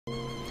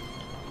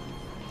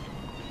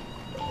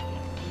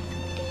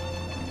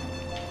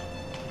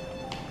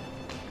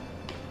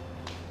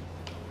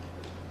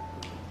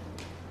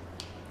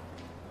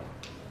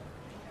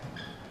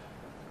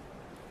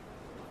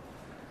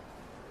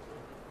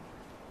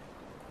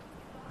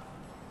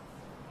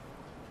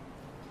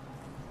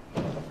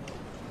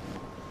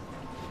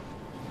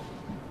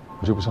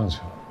就不上去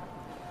了。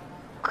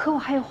可我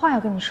还有话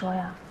要跟你说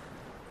呀。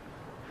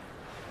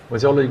我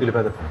交了1个礼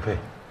拜的房费，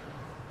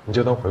你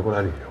就当回过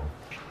来旅游。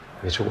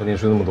你出国念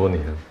书那么多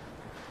年，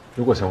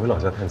如果想回老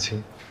家探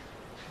亲，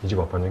你就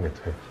把房钱给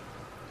退了，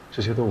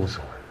这些都无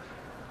所谓。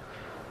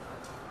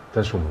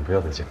但是我们不要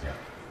再见面了。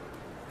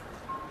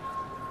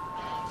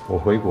我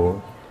回国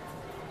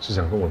是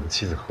想跟我的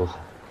妻子和好，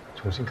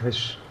重新开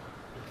始。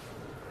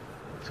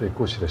所以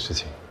过去的事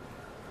情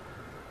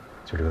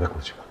就留在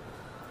过去吧。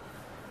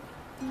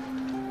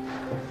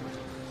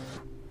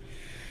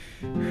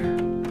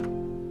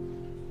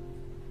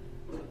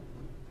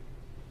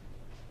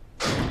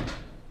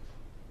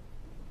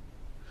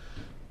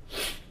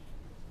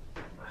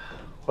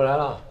回来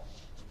了。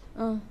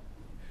嗯。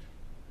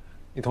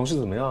你同事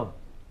怎么样？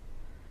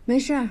没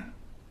事儿，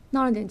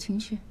闹了点情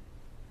绪，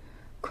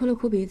哭了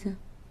哭鼻子。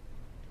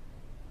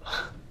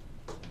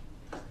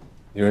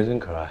女人真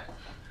可爱，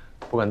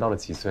不管到了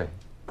几岁，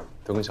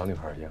都跟小女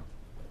孩一样。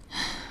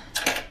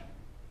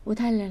我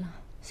太累了，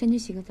先去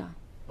洗个澡。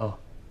啊。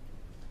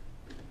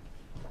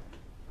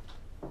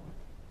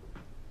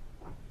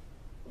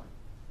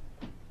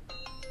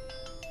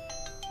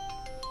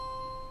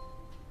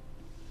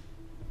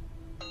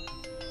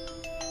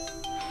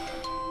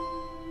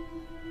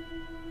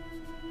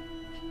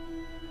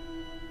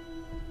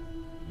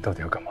你到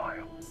底要干嘛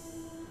呀？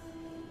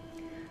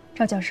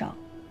赵教授，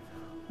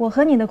我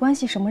和你的关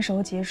系什么时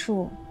候结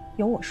束，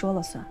由我说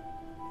了算，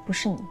不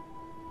是你。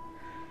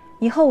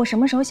以后我什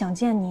么时候想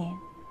见你，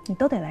你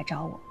都得来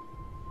找我，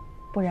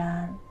不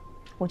然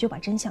我就把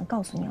真相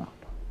告诉你老婆。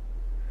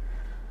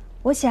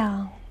我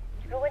想，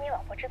如果你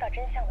老婆知道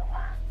真相的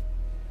话，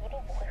一定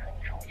不会和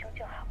你重修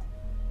旧好。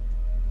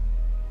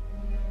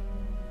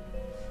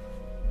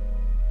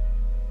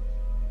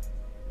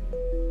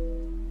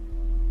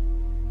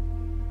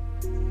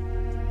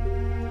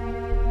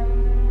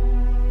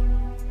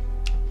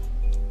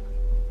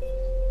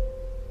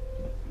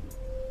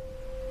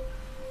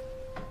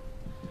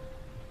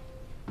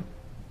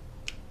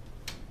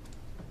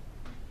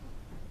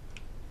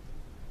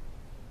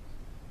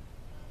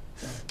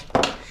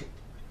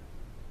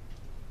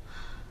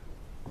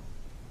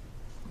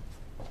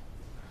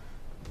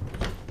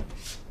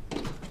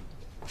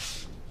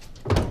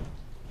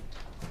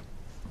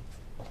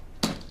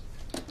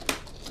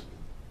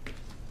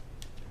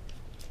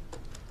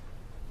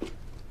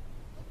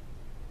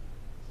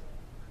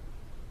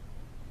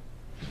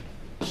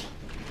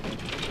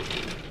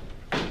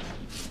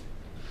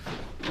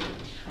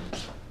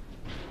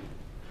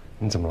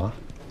你怎么了？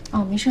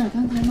哦，没事，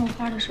刚才弄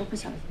花的时候不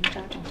小心扎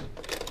到了。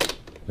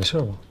没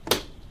事吗？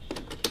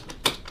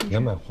你还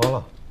买花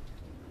了？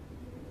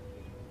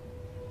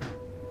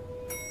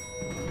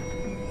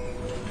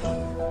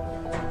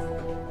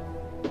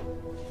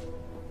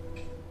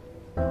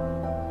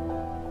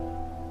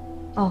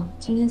哦，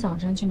今天早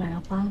上去买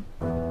了花。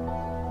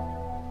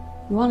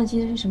你忘了今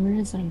天是什么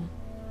日子了吗？